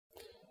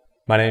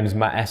My name is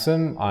Matt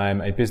Essam.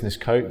 I'm a business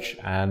coach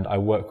and I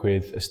work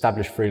with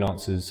established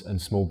freelancers and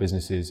small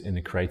businesses in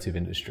the creative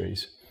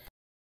industries.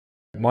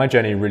 My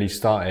journey really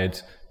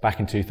started back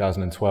in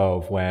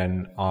 2012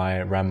 when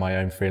I ran my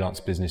own freelance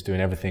business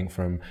doing everything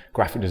from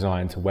graphic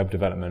design to web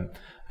development.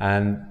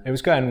 And it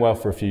was going well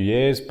for a few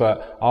years,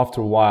 but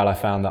after a while I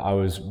found that I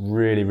was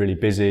really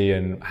busy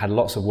and had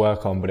lots of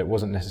work on, but it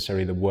wasn't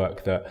necessarily the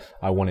work that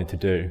I wanted to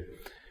do.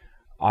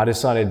 I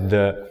decided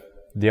that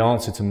the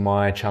answer to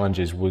my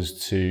challenges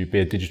was to be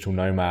a digital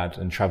nomad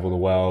and travel the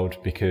world,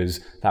 because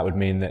that would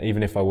mean that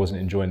even if I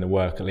wasn't enjoying the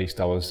work, at least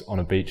I was on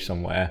a beach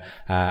somewhere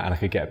and I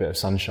could get a bit of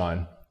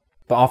sunshine.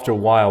 But after a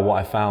while, what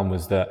I found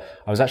was that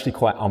I was actually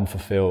quite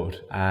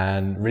unfulfilled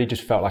and really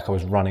just felt like I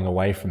was running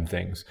away from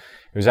things.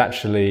 It was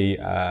actually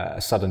a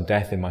sudden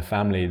death in my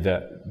family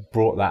that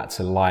brought that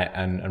to light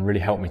and really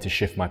helped me to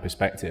shift my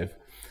perspective.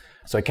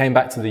 So I came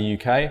back to the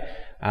UK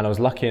and I was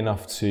lucky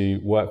enough to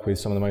work with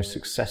some of the most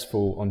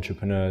successful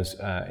entrepreneurs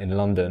in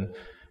London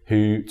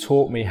who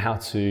taught me how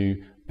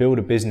to build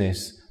a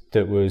business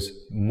that was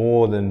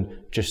more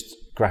than just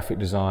graphic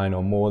design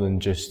or more than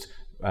just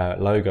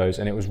logos,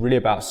 and it was really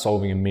about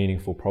solving a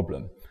meaningful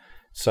problem.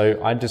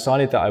 So I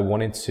decided that I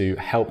wanted to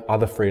help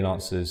other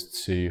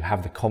freelancers to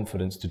have the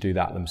confidence to do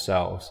that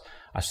themselves.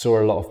 I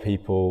saw a lot of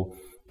people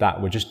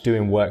that were just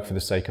doing work for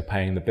the sake of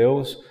paying the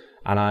bills,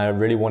 and I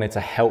really wanted to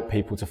help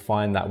people to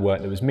find that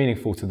work that was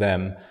meaningful to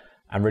them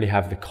and really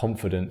have the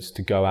confidence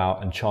to go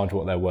out and charge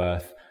what they're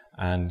worth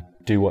and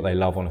do what they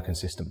love on a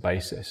consistent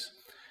basis.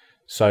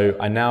 So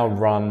I now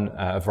run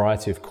a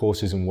variety of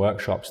courses and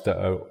workshops that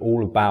are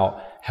all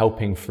about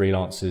helping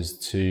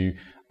freelancers to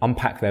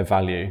unpack their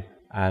value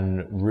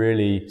and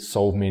really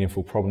solve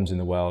meaningful problems in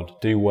the world,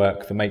 do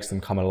work that makes them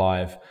come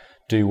alive,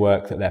 do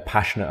work that they're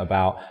passionate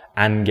about,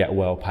 and get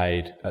well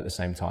paid at the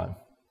same time.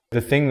 The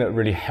thing that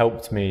really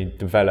helped me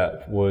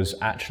develop was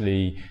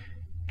actually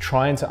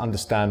trying to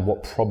understand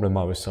what problem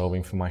I was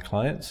solving for my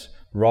clients,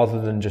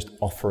 rather than just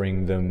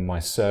offering them my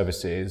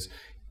services,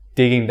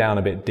 digging down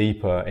a bit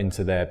deeper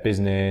into their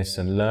business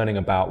and learning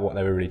about what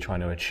they were really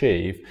trying to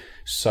achieve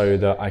so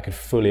that I could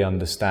fully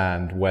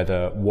understand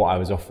whether what I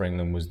was offering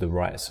them was the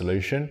right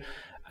solution.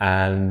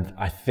 And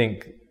I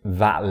think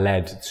that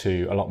led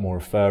to a lot more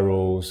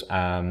referrals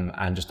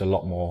and just a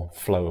lot more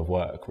flow of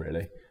work,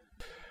 really.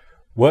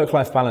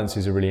 Work-life balance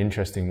is a really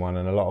interesting one,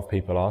 and a lot of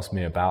people ask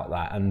me about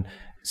that. And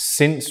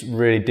since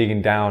really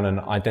digging down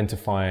and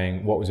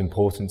identifying what was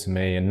important to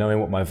me and knowing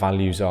what my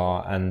values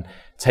are and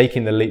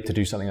taking the leap to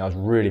do something I was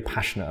really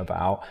passionate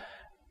about,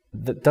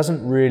 that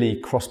doesn't really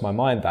cross my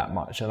mind that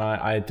much. And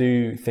I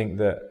do think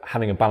that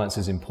having a balance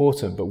is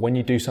important, but when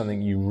you do something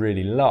you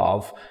really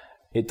love,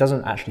 it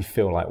doesn't actually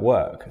feel like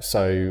work.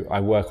 So I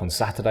work on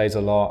Saturdays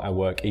a lot, I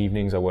work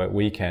evenings, I work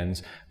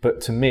weekends,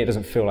 but to me it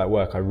doesn't feel like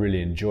work. I really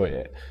enjoy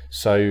it.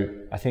 So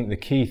I think the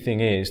key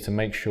thing is to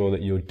make sure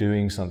that you're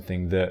doing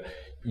something that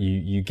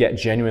you get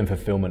genuine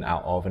fulfillment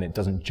out of, and it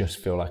doesn't just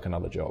feel like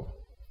another job.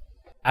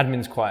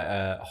 Admin's quite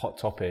a hot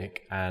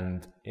topic,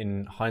 and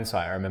in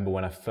hindsight I remember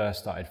when I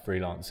first started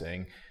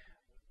freelancing,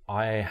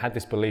 I had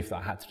this belief that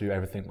I had to do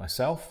everything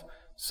myself.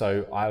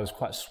 So I was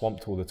quite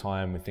swamped all the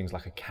time with things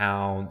like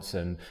accounts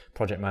and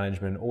project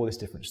management, all this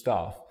different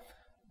stuff.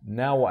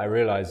 Now what I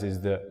realize is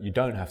that you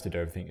don't have to do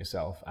everything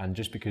yourself. And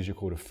just because you're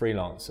called a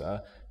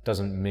freelancer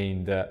doesn't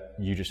mean that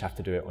you just have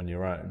to do it on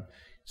your own.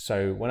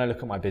 So when I look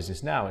at my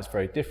business now, it's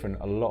very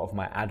different. A lot of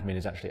my admin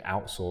is actually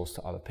outsourced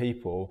to other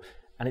people,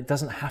 and it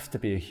doesn't have to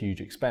be a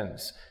huge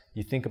expense.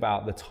 You think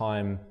about the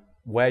time,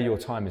 where your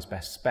time is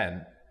best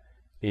spent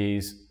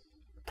is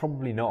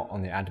probably not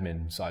on the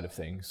admin side of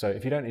things. So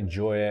if you don't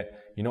enjoy it,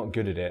 you're not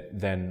good at it,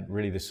 then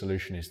really the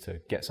solution is to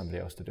get somebody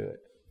else to do it.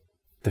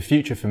 The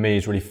future for me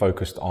is really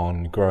focused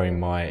on growing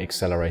my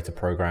accelerator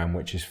program,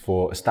 which is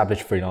for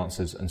established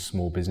freelancers and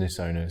small business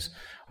owners.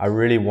 I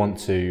really want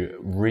to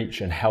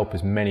reach and help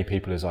as many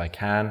people as I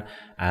can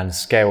and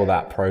scale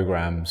that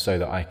program so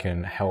that I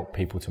can help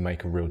people to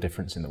make a real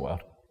difference in the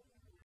world.